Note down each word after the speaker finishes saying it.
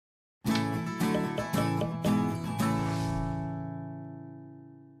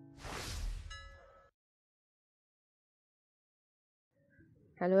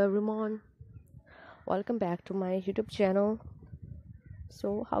Hello everyone, welcome back to my YouTube channel.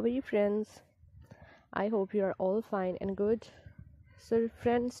 So, how are you, friends? I hope you are all fine and good. So,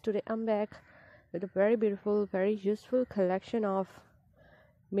 friends, today I'm back with a very beautiful, very useful collection of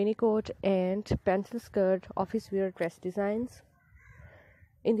mini coat and pencil skirt office wear dress designs.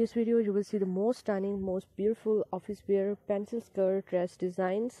 In this video, you will see the most stunning, most beautiful office wear pencil skirt dress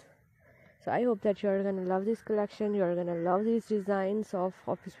designs. So, I hope that you are gonna love this collection, you are gonna love these designs of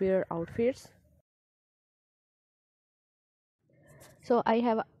office wear outfits. So I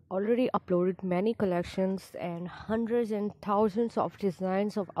have already uploaded many collections and hundreds and thousands of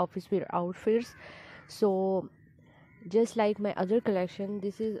designs of office wear outfits. So just like my other collection,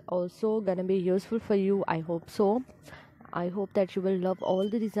 this is also gonna be useful for you. I hope so. I hope that you will love all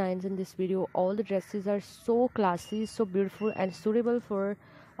the designs in this video. All the dresses are so classy, so beautiful and suitable for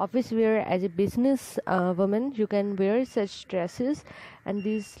office wear. As a business woman, you can wear such dresses and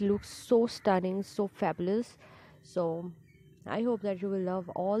these look so stunning, so fabulous. So I hope that you will love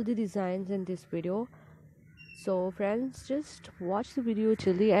all the designs in this video. So friends, just watch the video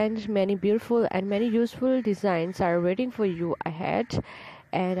till the end. Many beautiful and many useful designs are waiting for you ahead,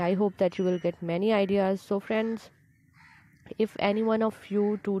 and I hope that you will get many ideas. So friends, if any one of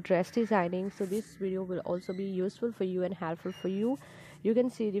you do dress designing, so this video will also be useful for you and helpful for you. You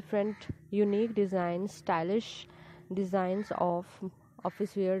can see different unique designs, stylish designs of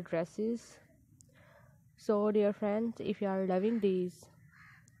office wear dresses. So dear friends, if you are loving these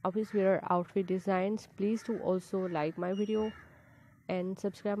office wear outfit designs, please do also like my video and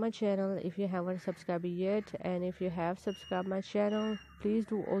subscribe my channel if you haven't subscribed yet. And if you have subscribed my channel, please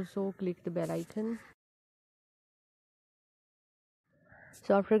do also click the bell icon.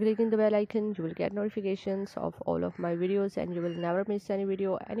 So after clicking the bell icon, you will get notifications of all of my videos and you will never miss any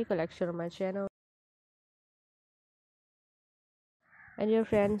video, any collection on my channel. And dear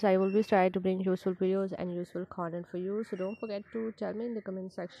friends, I will be trying to bring useful videos and useful content for you. So don't forget to tell me in the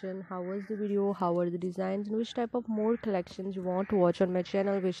comment section how was the video, how were the designs, and which type of more collections you want to watch on my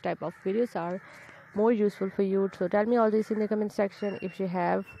channel, which type of videos are more useful for you. So tell me all this in the comment section. If you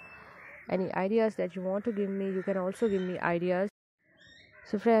have any ideas that you want to give me, you can also give me ideas.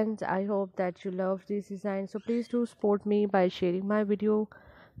 So friends, I hope that you love this design. So please do support me by sharing my video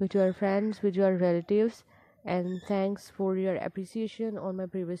with your friends, with your relatives. And thanks for your appreciation on my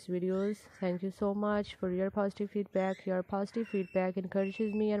previous videos. Thank you so much for your positive feedback. Your positive feedback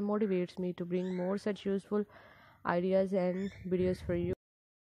encourages me and motivates me to bring more such useful ideas and videos for you.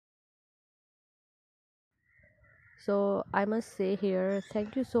 So I must say here,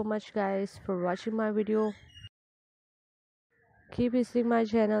 thank you so much guys for watching my video. Keep visiting my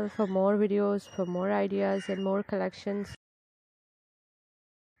channel for more videos, for more ideas and more collections.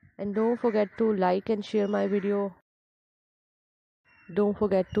 And don't forget to like and share my video. Don't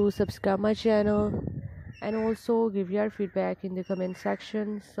forget to subscribe my channel and also give your feedback in the comment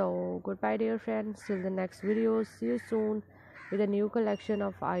section. So goodbye dear friends, till the next video. See you soon with a new collection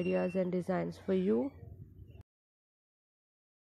of ideas and designs for you.